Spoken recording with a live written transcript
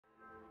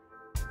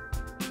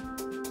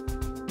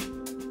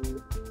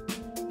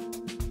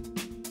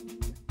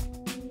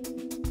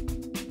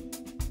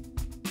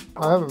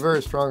I have a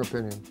very strong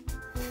opinion.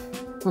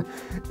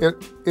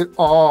 It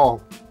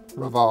all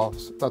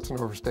revolves, that's an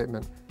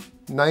overstatement,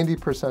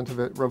 90% of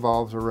it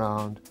revolves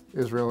around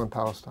Israel and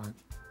Palestine.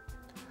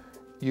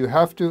 You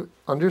have to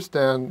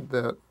understand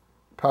that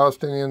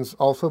Palestinians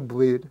also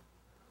bleed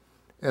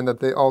and that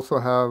they also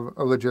have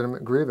a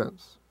legitimate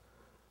grievance.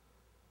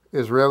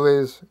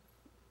 Israelis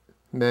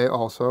may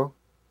also,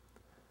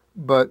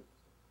 but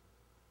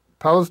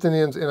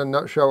Palestinians in a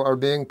nutshell are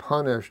being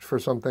punished for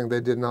something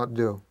they did not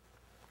do,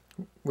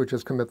 which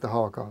is commit the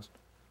Holocaust.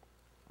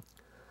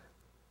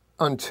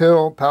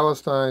 Until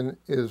Palestinians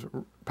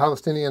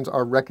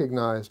are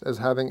recognized as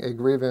having a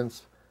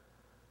grievance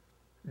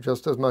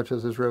just as much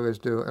as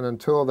Israelis do, and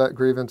until that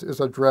grievance is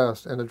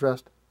addressed, and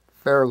addressed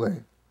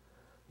fairly,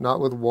 not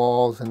with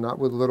walls and not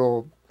with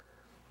little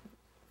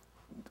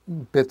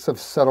bits of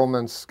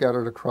settlements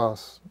scattered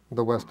across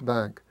the West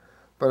Bank,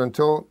 but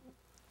until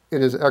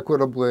it is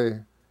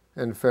equitably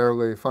and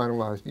fairly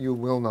finalized, you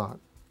will not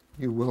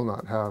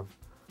have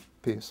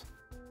peace.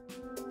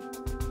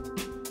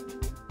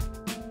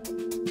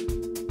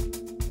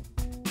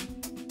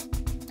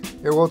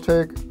 It will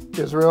take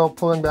Israel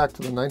pulling back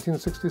to the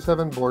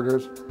 1967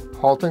 borders,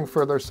 halting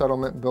further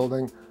settlement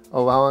building,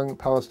 allowing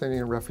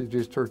Palestinian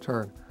refugees to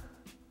return.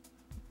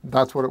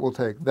 That's what it will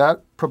take.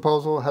 That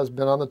proposal has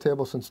been on the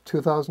table since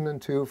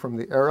 2002 from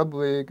the Arab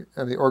League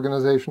and the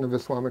Organization of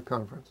Islamic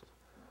Conference.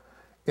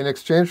 In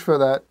exchange for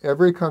that,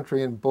 every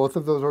country in both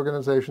of those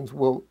organizations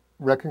will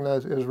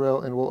recognize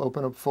Israel and will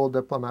open up full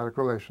diplomatic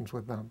relations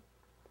with them.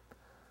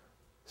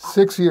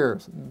 6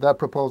 years that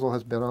proposal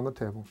has been on the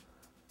table.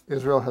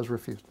 Israel has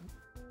refused it.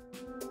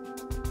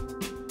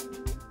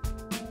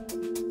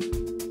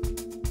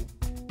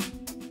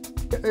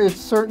 It's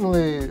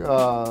certainly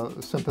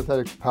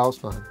sympathetic to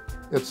Palestine.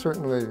 It's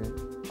certainly,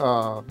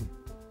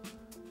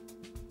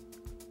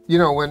 you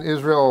know, when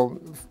Israel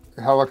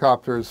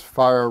helicopters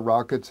fire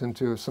rockets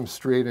into some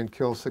street and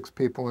kill 6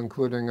 people,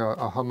 including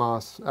a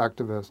Hamas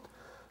activist,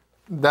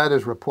 that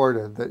is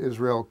reported that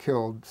Israel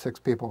killed 6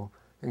 people,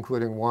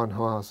 including one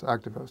Hamas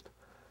activist.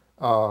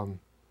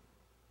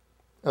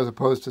 As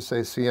opposed to, say,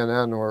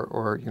 CNN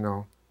or you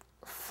know,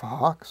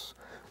 Fox,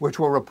 which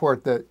will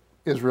report that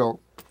Israel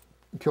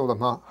killed a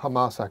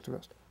Hamas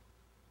activist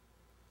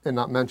and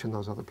not mention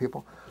those other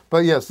people.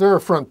 But yes, there are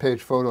front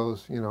page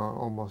photos, you know,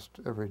 almost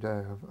every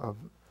day of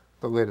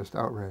the latest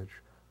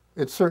outrage.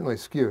 It's certainly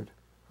skewed.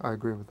 I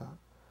agree with that.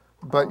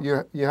 But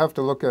you have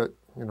to look at,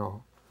 you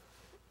know,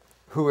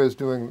 who is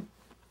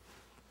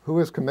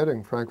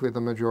committing, frankly,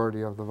 the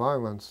majority of the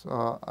violence.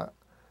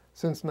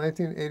 Since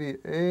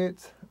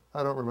 1988,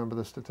 I don't remember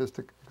the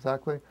statistic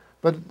exactly,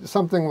 but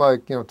something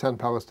like, you know, 10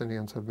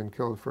 Palestinians have been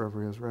killed for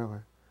every Israeli.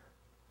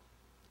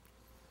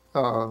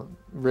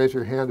 Raise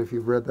your hand if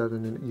you've read that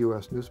in a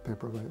U.S.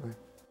 newspaper lately.